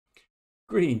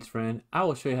Greetings, friend. I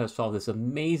will show you how to solve this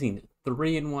amazing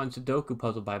 3-in-1 Sudoku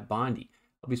puzzle by Bondi.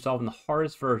 I'll be solving the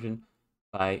hardest version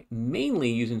by mainly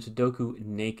using Sudoku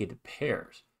naked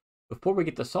pairs. Before we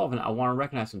get to solving it, I want to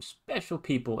recognize some special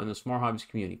people in the Smart Hobbies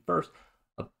community. First,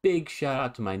 a big shout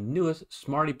out to my newest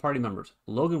Smarty Party members,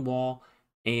 Logan Wall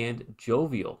and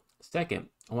Jovial. Second,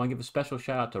 I want to give a special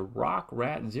shout out to Rock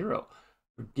Rat Zero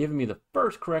for giving me the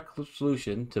first correct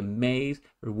solution to May's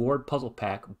Reward Puzzle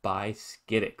Pack by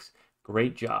Skiddix.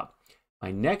 Great job. My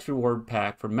next reward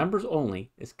pack for members only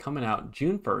is coming out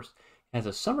June 1st. It has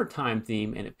a summertime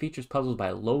theme and it features puzzles by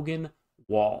Logan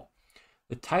Wall.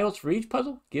 The titles for each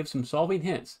puzzle give some solving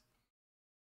hints.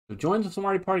 So join the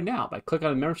Smarty Party now by clicking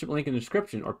on the membership link in the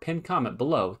description or pinned comment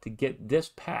below to get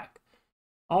this pack.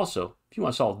 Also, if you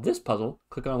want to solve this puzzle,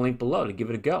 click on the link below to give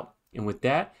it a go. And with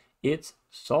that, it's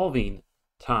solving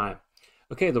time.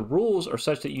 Okay, the rules are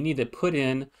such that you need to put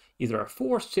in either a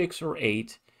 4, 6, or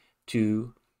 8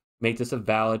 to make this a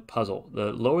valid puzzle.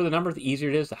 The lower the number, the easier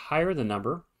it is. The higher the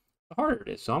number, the harder it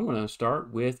is. So I'm going to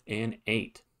start with an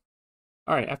 8.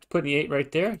 All right, after putting the 8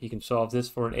 right there, you can solve this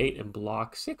for an 8 in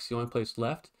block 6, the only place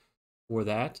left for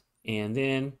that. And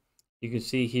then you can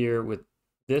see here with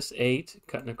this 8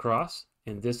 cutting across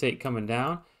and this 8 coming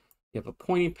down, you have a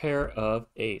pointing pair of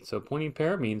 8. So pointing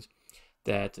pair means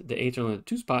that the 8s are only in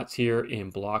 2 spots here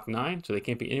in block 9, so they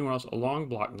can't be anywhere else along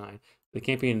block 9. They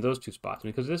can't be in those 2 spots.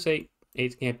 And because this 8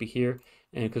 can't be here,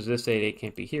 and because this 8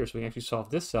 can't be here. So we can actually solve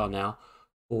this cell now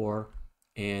for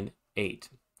an 8.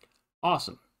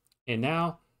 Awesome. And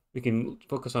now we can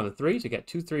focus on the 3s. We got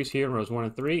 2 3s here in rows 1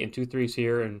 and 3, and 2 3s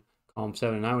here in column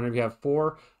 7 and 9. Whenever you have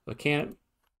 4 a candidate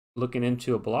looking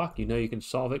into a block, you know you can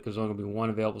solve it because there's only going to be 1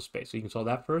 available space. So you can solve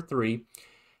that for a 3.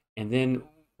 And then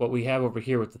what we have over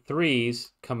here with the 3s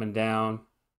coming down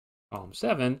column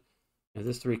 7, and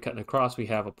this 3 cutting across, we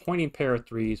have a pointing pair of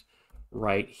 3s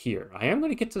right here. I am going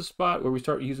to get to the spot where we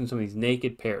start using some of these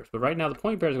naked pairs, but right now the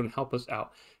pointing pair is going to help us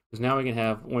out because now we can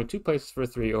have only 2 places for a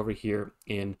 3 over here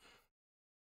in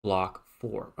block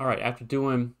 4. All right, after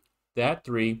doing that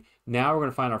 3, now we're going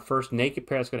to find our first naked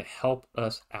pair that's going to help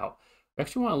us out. We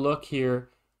actually want to look here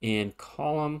in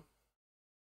column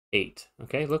 8.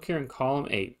 Okay, look here in column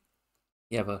 8.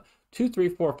 You have a 2, 3,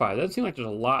 4, 5. Doesn't seem like there's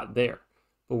a lot there.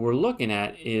 What we're looking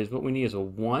at is what we need is a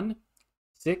 1,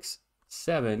 6,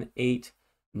 7, 8,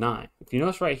 9. If you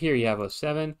notice right here, you have a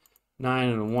 7, 9,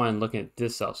 and a 1 looking at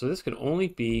this cell. So this could only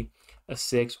be a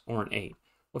 6 or an 8.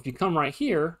 Well, if you come right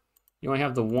here, you only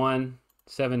have the 1,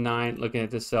 7, 9 looking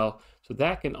at this cell. So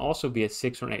that can also be a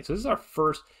 6 or an 8. So this is our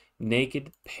first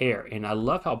naked pair. And I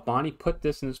love how Bonnie put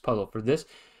this in this puzzle. For this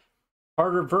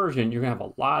harder version, you're going to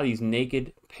have a lot of these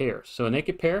naked pairs. So a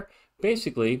naked pair,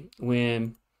 basically,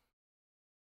 when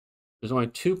there's only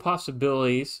 2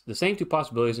 possibilities, the same 2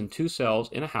 possibilities in 2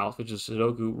 cells in a house, which is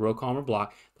Sudoku, row, column, or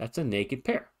block, that's a naked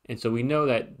pair. And so we know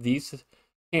that these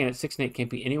candidates, 6 and 8, can't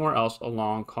be anywhere else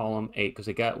along column 8 because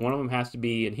they got one of them has to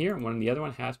be in here and the other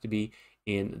one has to be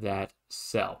in that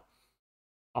cell.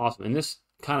 Awesome. And this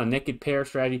kind of naked pair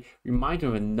strategy reminds me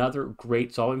of another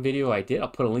great solving video I did. I'll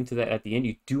put a link to that at the end.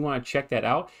 You do want to check that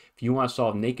out if you want to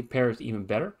solve naked pairs even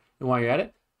better. And while you're at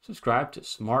it, subscribe to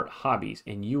Smart Hobbies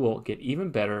and you will get even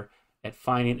better at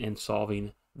finding and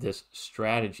solving this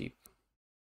strategy.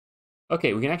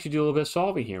 Okay, we can actually do a little bit of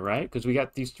solving here, right? Because we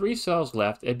got these 3 cells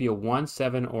left. It'd be a 1,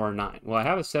 7, or a 9. Well, I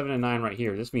have a 7 and 9 right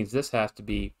here. This means this has to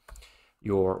be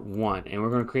your 1. And we're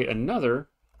going to create another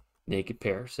naked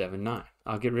pair, 7, 9.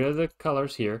 I'll get rid of the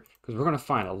colors here because we're going to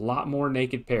find a lot more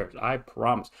naked pairs, I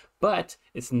promise. But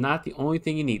it's not the only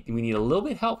thing you need. We need a little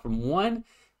bit of help from one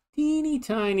teeny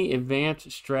tiny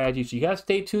advanced strategy. So you got to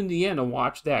stay tuned to the end and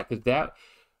watch that because that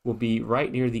will be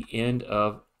right near the end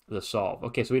of the solve.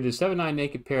 Okay, so we did a 7, 9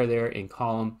 naked pair there in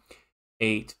column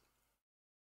 8.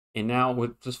 And now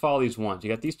we'll just follow these ones.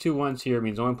 You got these 2 ones here,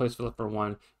 means the only place to look for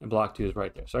 1 and block 2 is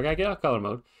right there. So I gotta get out of color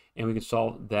mode and we can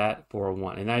solve that for a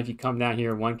 1. And now if you come down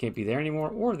here, 1 can't be there anymore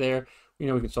or there, you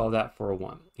know we can solve that for a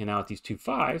 1. And now with these 2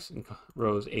 5s in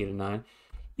rows 8 and 9,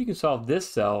 you can solve this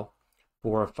cell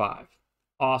for a 5.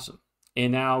 Awesome.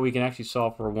 And now we can actually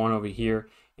solve for a 1 over here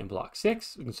in block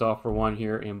 6. We can solve for 1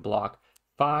 here in block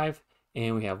 5.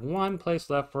 And we have 1 place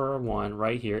left for a 1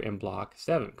 right here in block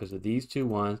 7 because of these 2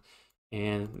 1s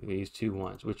and these 2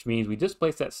 1s, which means we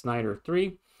displace that Snyder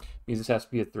 3, means this has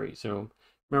to be a 3. So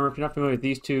remember, if you're not familiar with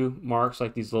these 2 marks,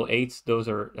 like these little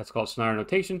 8s, that's called Snyder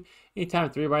notation.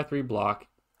 Anytime 3 by 3 block,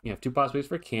 you have 2 possibilities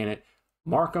for a candidate,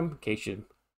 mark them in case you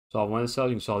solve one of the cells,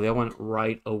 you can solve the other one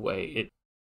right away.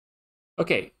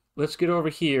 Okay, let's get over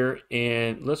here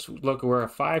and let's look at where a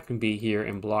 5 can be here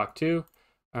in block 2.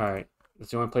 All right,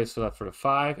 that's the only place left for the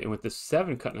 5. And with the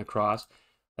 7 cutting across,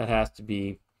 that has to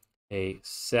be a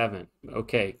 7.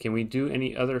 Okay, can we do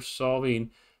any other solving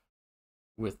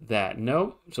with that?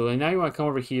 No. So now you want to come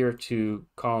over here to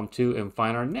column 2 and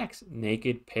find our next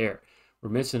naked pair. We're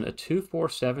missing a 2, 4,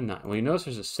 7, 9. Well, you notice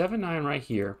there's a 7, 9 right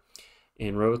here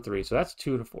in row 3. So that's a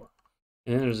 2 and a 4.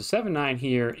 And then there's a 7, 9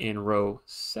 here in row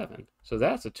 7. So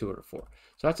that's a 2 and a 4.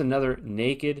 So that's another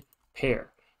naked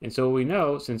pair. And so we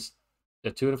know, since the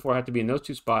 2 and a 4 have to be in those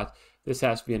two spots, this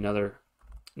has to be another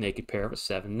naked pair of a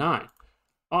 7, 9.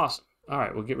 Awesome. All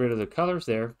right, we'll get rid of the colors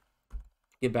there,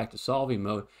 get back to solving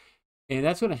mode. And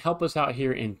that's going to help us out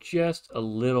here in just a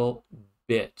little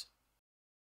bit.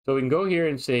 So we can go here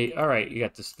and say, all right, you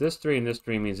got this 3 and this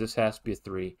 3 means this has to be a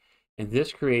 3. And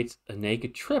this creates a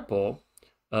naked triple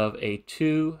of a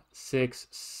 2, 6,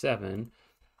 7.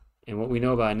 And what we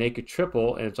know about a naked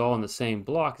triple, and it's all in the same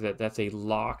block, is that that's a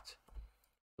locked,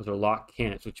 those are locked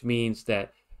candidates, which means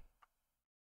that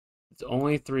it's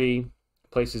only 3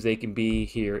 places they can be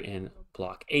here in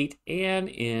block 8 and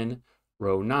in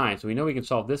row 9. So we know we can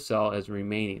solve this cell as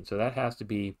remaining. So that has to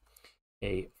be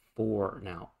a 4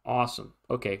 now. Awesome.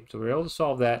 Okay, so we're able to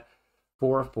solve that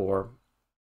 4, 4.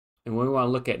 And what we want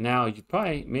to look at now, you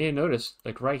probably may have noticed,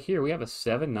 like right here, we have a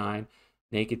 7, 9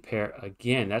 naked pair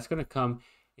again. That's going to come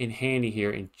in handy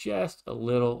here in just a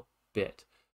little bit.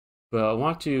 But I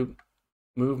want to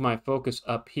move my focus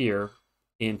up here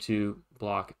into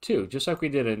block 2. Just like we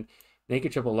did in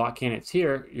naked triple lock candidates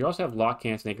here, you also have lock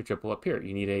candidates naked triple up here.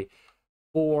 You need a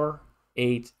 4,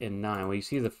 8, and 9. Well, you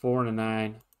see the 4 and a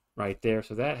 9 right there.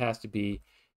 So that has to be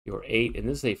your 8. And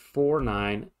this is a 4,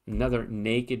 9, another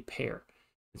naked pair.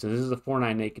 And so this is a 4,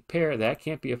 9 naked pair. That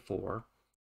can't be a 4.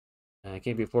 It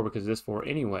can't be a 4 because of this 4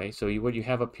 anyway. So what you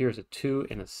have up here is a 2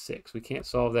 and a 6. We can't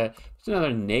solve that. It's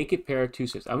another naked pair of 2,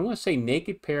 6. I'm going to say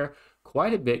naked pair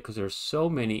quite a bit because there's so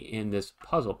many in this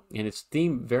puzzle. And it's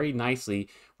themed very nicely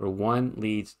where one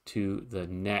leads to the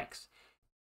next.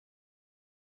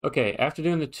 Okay, after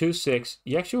doing the 2, 6,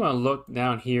 you actually want to look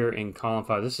down here in column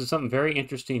 5. This is something very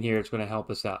interesting here. It's going to help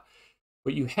us out.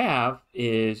 What you have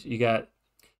is you got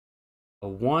a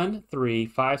 1, 3,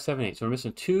 5, 7, 8. So we're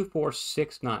missing 2, 4,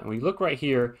 6, 9. When you look right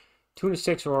here, 2 and a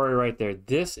 6 are already right there.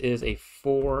 This is a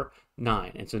 4,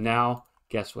 9. And so now,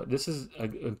 guess what? This is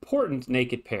an important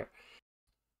naked pair.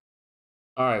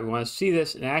 All right, we want to see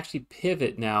this and actually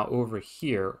pivot now over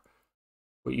here.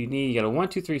 What you need, you got a 1,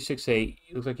 2, 3, 6, 8.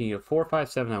 It looks like you need a 4, 5,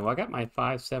 7, 9. Well, I got my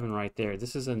 5, 7 right there.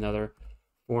 This is another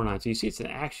 4, 9. So you see it's an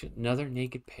action, another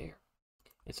naked pair.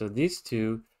 And so these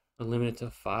two are limited to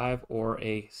 5 or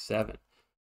a 7.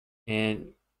 And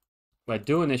by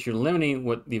doing this, you're limiting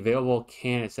what the available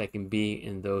candidates that can be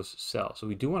in those cells. So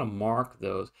we do want to mark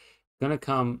those. It's going to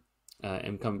come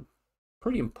and become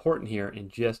pretty important here in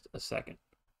just a second.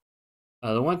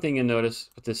 The one thing you'll notice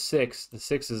with the 6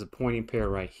 is a pointing pair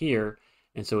right here.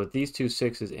 And so with these two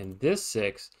 6s and this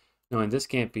 6, knowing this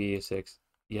can't be a 6,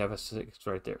 you have a 6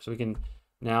 right there. So we can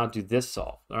now do this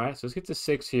solve. All right, so let's get the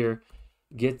 6 here,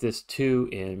 get this 2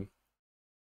 in,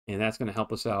 and that's going to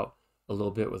help us out a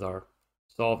little bit with our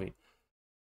solving.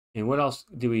 And what else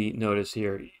do we notice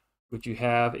here? What you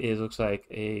have is, looks like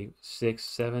a 6,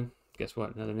 7. Guess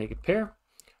what? Another naked pair.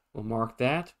 We'll mark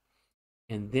that.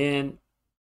 And then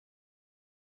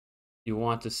you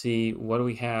want to see what do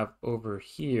we have over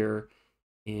here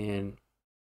in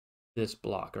this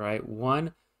block, all right?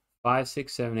 1, 5,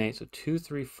 6, 7, 8. So 2,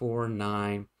 3, 4,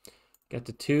 9. Got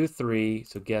the 2, 3.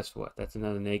 So guess what? That's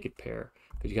another naked pair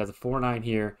because you got the 4, 9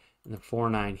 here and the 4,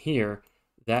 9 here.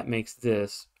 That makes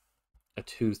this a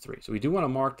 2, 3. So we do want to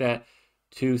mark that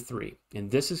 2, 3.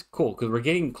 And this is cool because we're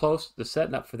getting close to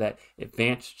setting up for that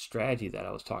advanced strategy that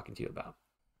I was talking to you about.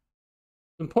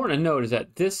 Important to note is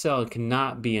that this cell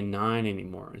cannot be a 9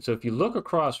 anymore. And so if you look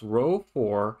across row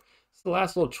 4, it's the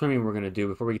last little trimming we're going to do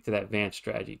before we get to that advanced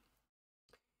strategy.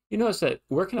 You notice that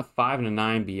where can a 5 and a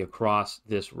 9 be across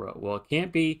this row? Well, it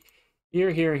can't be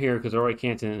here, here, here because they're already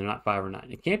canceling and they're not 5 or 9.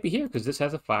 It can't be here because this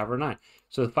has a 5 or 9.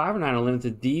 So the 5 or 9 are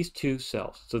limited to these two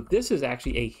cells. So this is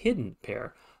actually a hidden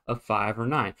pair of 5 or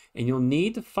 9. And you'll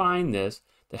need to find this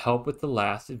to help with the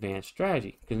last advanced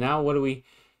strategy. Because now what do we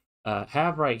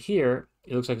have right here?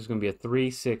 It looks like it's going to be a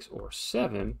 3, 6, or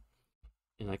 7.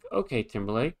 And like, okay,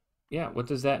 Timberlake, yeah, what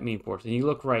does that mean for us? And you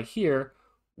look right here,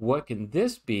 what can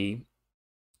this be?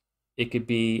 It could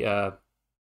be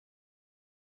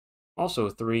also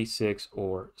a 3, 6,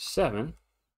 or 7.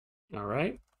 All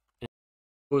right. And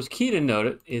what's key to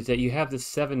note is that you have the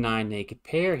 7, 9 naked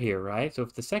pair here, right? So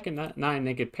if the second 9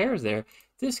 naked pair is there,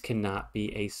 this cannot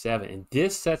be a 7. And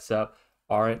this sets up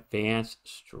our advanced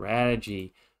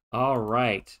strategy. All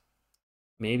right.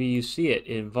 Maybe you see it.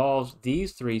 It involves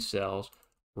these 3 cells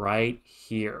right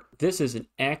here. This is an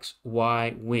X,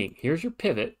 Y wing. Here's your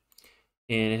pivot.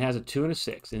 and it has a 2 and a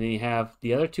 6. And then you have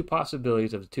the other two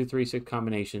possibilities of the 2, 3, 6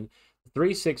 combination, the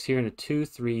 3, 6 here and a 2,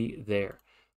 3 there.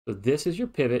 So this is your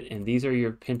pivot, and these are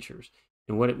your pinchers.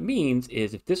 And what it means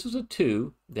is if this was a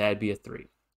 2, that'd be a 3.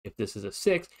 If this is a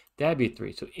 6, that'd be a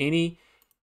 3. So any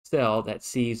cell that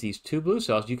sees these two blue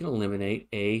cells, you can eliminate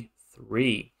a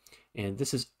 3. And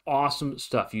this is awesome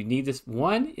stuff. You need this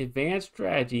one advanced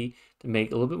strategy to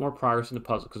make a little bit more progress in the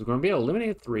puzzle, because we're going to be able to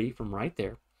eliminate a 3 from right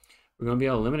there. We're going to be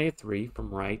able to eliminate a 3 from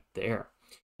right there.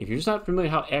 If you're just not familiar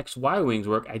how XY wings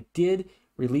work, I did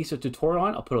release a tutorial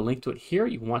on it. I'll put a link to it here.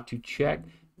 You want to check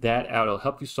that out. It'll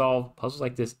help you solve puzzles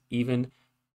like this even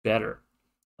better.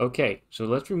 Okay, so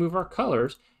let's remove our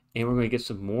colors, and we're going to get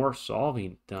some more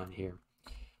solving done here.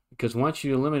 Because once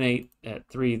you eliminate that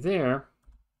 3 there,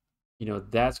 you know,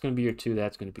 that's going to be your 2,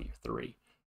 that's going to be your 3.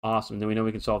 Awesome. Then we know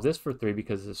we can solve this for 3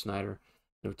 because of the Snyder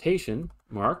notation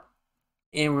mark.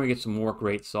 And we're going to get some more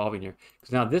great solving here.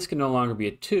 Because now this can no longer be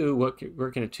a 2.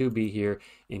 Where can a 2 be here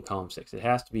in column 6? It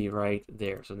has to be right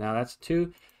there. So now that's a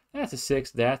 2, that's a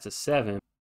 6, that's a 7.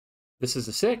 This is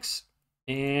a 6,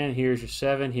 and here's your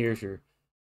 7, here's your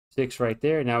 6 right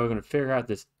there. Now we're going to figure out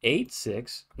this 8,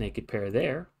 6 naked pair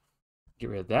there. Get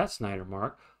rid of that Snyder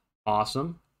mark.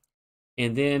 Awesome.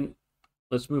 And then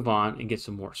let's move on and get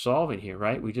some more solving here,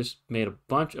 right? We just made a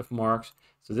bunch of marks.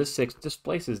 So this 6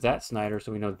 displaces that Snyder,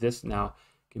 so we know this now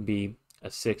can be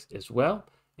a 6 as well.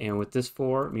 And with this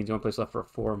 4, it means the only place left for a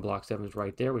 4 in block 7 is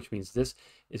right there, which means this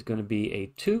is going to be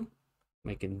a 2,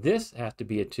 making this have to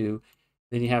be a 2.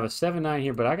 Then you have a 7, 9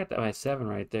 here, but I got that my 7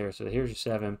 right there. So here's your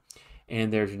 7,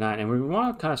 and there's your 9. And we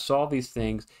want to kind of solve these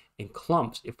things in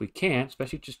clumps if we can,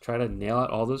 especially just try to nail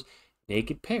out all those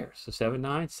naked pairs. So 7,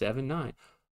 9, 7, 9.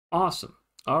 Awesome.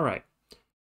 All right.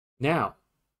 Now,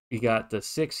 we got the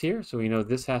 6 here, so we know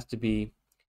this has to be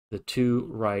the 2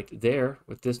 right there.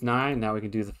 With this 9, now we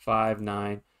can do the 5,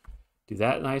 9. Do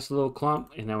that nice little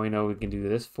clump, and now we know we can do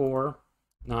this 4,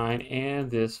 9,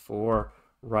 and this 4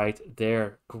 right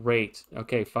there. Great.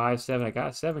 Okay, 5, 7. I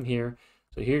got a 7 here.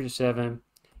 So here's your 7,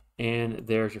 and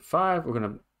there's your 5. We're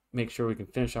going to make sure we can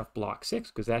finish off block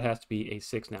 6, because that has to be a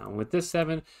 6 now. And with this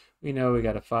 7, we know we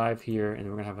got a 5 here, and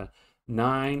we're going to have a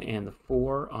 9 and the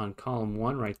 4 on column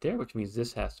 1 right there, which means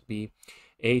this has to be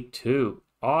a 2.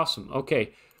 Awesome.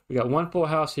 Okay, we got one full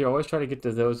house here. I always try to get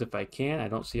to those if I can. I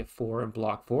don't see a 4 in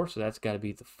block 4, so that's got to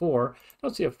be the 4. I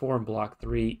don't see a 4 in block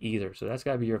 3 either, so that's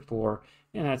got to be your 4,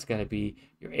 and that's got to be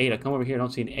your 8. I come over here, I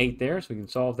don't see an 8 there, so we can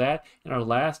solve that. And our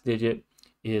last digit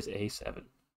is a 7.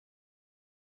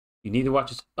 You need to watch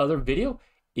this other video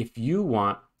if you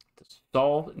want to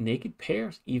solve naked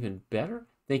pairs even better.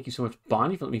 Thank you so much,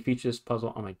 Bonnie, for letting me feature this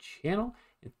puzzle on my channel.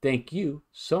 And thank you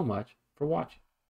so much for watching.